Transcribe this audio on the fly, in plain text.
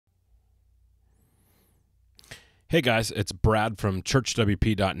Hey guys, it's Brad from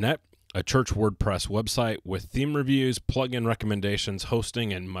churchwp.net, a church WordPress website with theme reviews, plugin recommendations,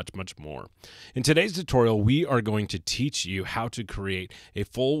 hosting, and much, much more. In today's tutorial, we are going to teach you how to create a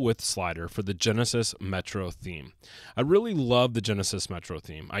full width slider for the Genesis Metro theme. I really love the Genesis Metro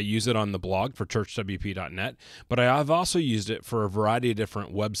theme. I use it on the blog for churchwp.net, but I have also used it for a variety of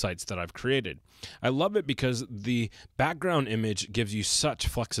different websites that I've created. I love it because the background image gives you such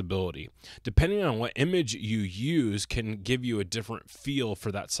flexibility. Depending on what image you use can give you a different feel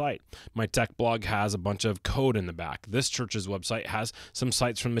for that site. My tech blog has a bunch of code in the back. This church's website has some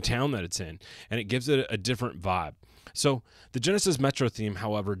sites from the town that it's in, and it gives it a different vibe. So the Genesis Metro theme,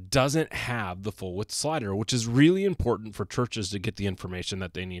 however, doesn't have the full width slider, which is really important for churches to get the information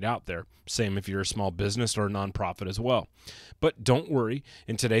that they need out there. Same if you're a small business or a nonprofit as well. But don't worry,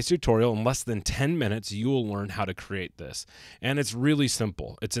 in today's tutorial, in less than 10 minutes, you will learn how to create this. And it's really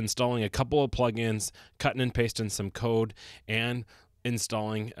simple. It's installing a couple of plugins, cutting and pasting some code, and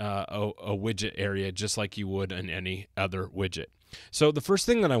installing a widget area just like you would in any other widget. So the first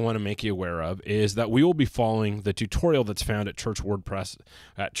thing that I want to make you aware of is that we will be following the tutorial that's found at Church WordPress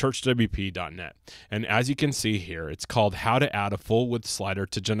at churchwp.net. And as you can see here, it's called How to Add a Full Width Slider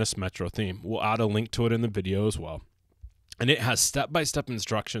to Genesis Metro Theme. We'll add a link to it in the video as well. And it has step-by-step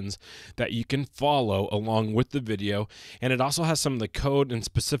instructions that you can follow along with the video. And it also has some of the code and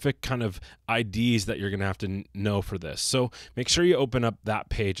specific kind of IDs that you're going to have to know for this. So make sure you open up that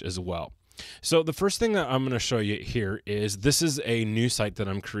page as well. So the first thing that I'm going to show you here is this is a new site that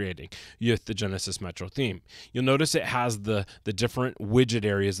I'm creating with the Genesis Metro theme. You'll notice it has the different widget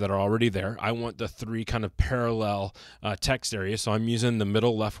areas that are already there. I want the three kind of parallel text areas, so I'm using the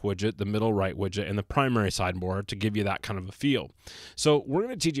middle left widget, the middle right widget, and the primary sidebar to give you that kind of a feel. So we're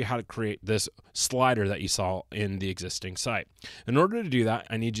going to teach you how to create this slider that you saw in the existing site. In order to do that,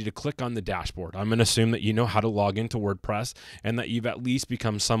 I need you to click on the dashboard. I'm going to assume that you know how to log into WordPress and that you've at least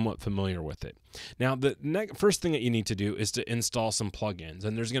become somewhat familiar with it. Now, the first thing that you need to do is to install some plugins,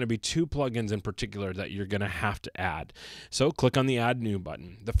 and there's going to be two plugins in particular that you're going to have to add. So click on the Add New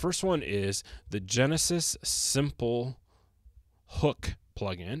button. The first one is the Genesis Simple Hook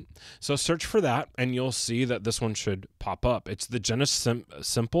plugin. So search for that, and you'll see that this one should pop up. It's the Genesis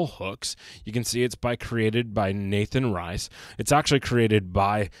Simple Hooks. You can see it's created by Nathan Rice. It's actually created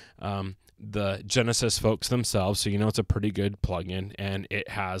by the Genesis folks themselves, so you know it's a pretty good plugin, and it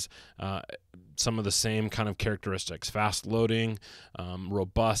has some of the same kind of characteristics: fast loading,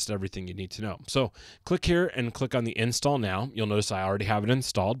 robust, everything you need to know. So click here and click on the Install Now. You'll notice I already have it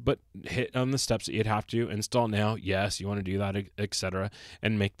installed, but hit on the steps that you'd have to. Install now, yes, you want to do that, etc.,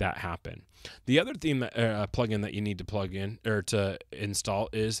 and make that happen. The other theme plugin that you need to plug in or to install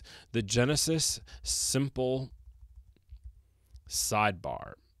is the Genesis Simple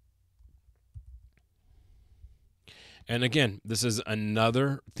Sidebar. And again, this is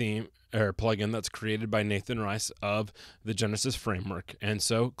another theme or plugin that's created by Nathan Rice of the Genesis framework. And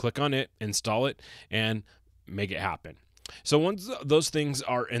so click on it, install it, and make it happen. So once those things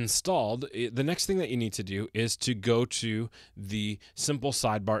are installed, the next thing that you need to do is to go to the simple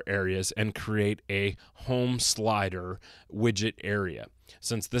sidebar areas and create a home slider widget area.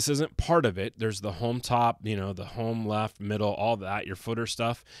 Since this isn't part of it, there's the home top, you know, the home left, middle, all that, your footer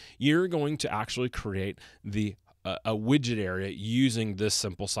stuff. You're going to actually create a widget area using this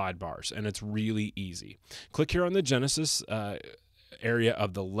simple sidebars, and it's really easy. Click here on the Genesis area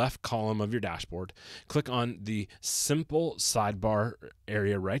of the left column of your dashboard. Click on the simple sidebar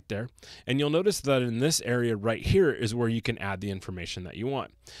area right there, and you'll notice that in this area right here is where you can add the information that you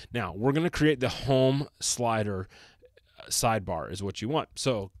want. Now we're going to create the home slider sidebar is what you want.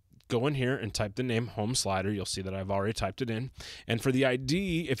 So go in here and type the name Home Slider. You'll see that I've already typed it in. And for the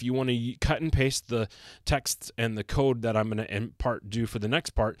ID, if you want to cut and paste the text and the code that I'm going to do for the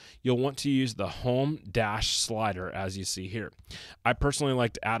next part, you'll want to use the Home Dash Slider as you see here. I personally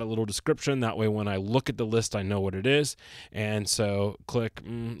like to add a little description. That way when I look at the list, I know what it is. And so click,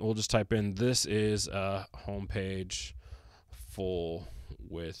 we'll just type in, this is a homepage full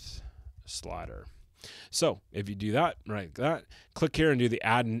width slider. So if you do that, like that, click here and do the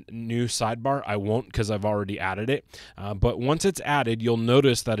Add New Sidebar. I won't because I've already added it. But once it's added, you'll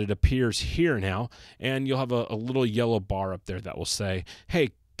notice that it appears here now, and you'll have a little yellow bar up there that will say, hey,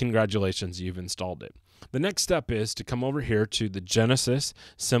 congratulations, you've installed it. The next step is to come over here to the Genesis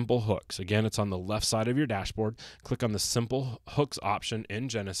Simple Hooks. Again, it's on the left side of your dashboard. Click on the Simple Hooks option in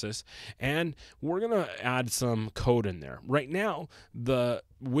Genesis, and we're going to add some code in there. Right now, the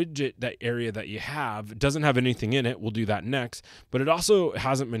widget, that area that you have, doesn't have anything in it. We'll do that next, but it also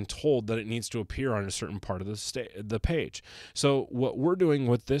hasn't been told that it needs to appear on a certain part of the page. So what we're doing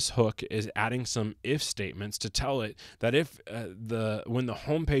with this hook is adding some if statements to tell it that if when the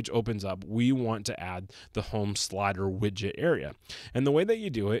home page opens up, we want to add the home slider widget area. And the way that you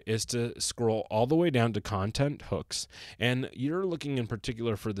do it is to scroll all the way down to content hooks, and you're looking in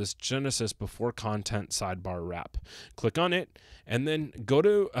particular for this Genesis before content sidebar wrap. Click on it and then go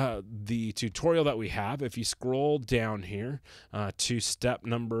to the tutorial that we have. If you scroll down here to step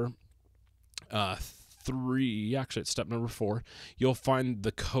number 3, actually it's step number 4, you'll find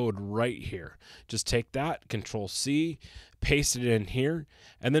the code right here. Just take that, Control C, paste it in here,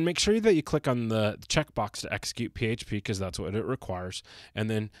 and then make sure that you click on the checkbox to execute PHP, because that's what it requires, and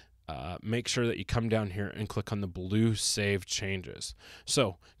then make sure that you come down here and click on the blue Save Changes.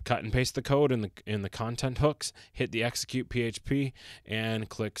 So cut and paste the code in the content hooks, hit the execute PHP, and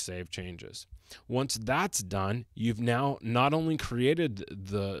click Save Changes. Once that's done, you've now not only created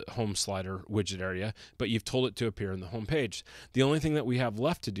the home slider widget area, but you've told it to appear in the home page. The only thing that we have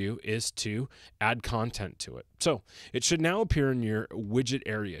left to do is to add content to it. So it should now appear in your widget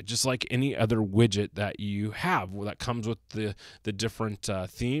area, just like any other widget that you have that comes with the different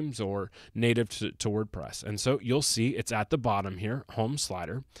themes or native to WordPress. And so you'll see it's at the bottom here, home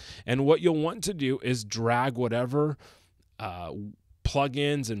slider. And what you'll want to do is drag whatever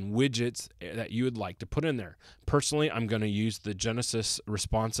plugins and widgets that you would like to put in there. Personally, I'm going to use the Genesis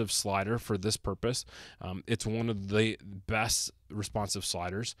responsive slider for this purpose. It's one of the best responsive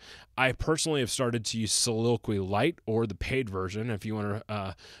sliders. I personally have started to use Soliloquy Lite, or the paid version. If you want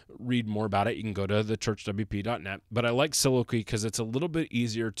to read more about it, you can go to thechurchwp.net. But I like Soliloquy because it's a little bit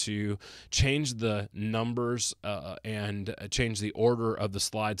easier to change the numbers and change the order of the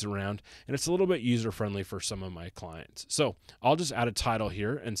slides around, and it's a little bit user-friendly for some of my clients. So I'll just add a title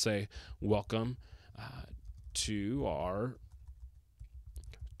here and say, welcome to our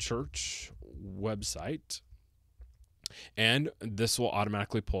church website. And this will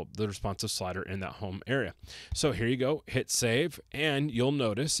automatically pull up the responsive slider in that home area. So here you go, hit save, and you'll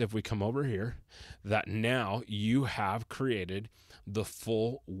notice if we come over here that now you have created the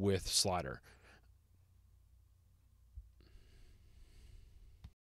full width slider.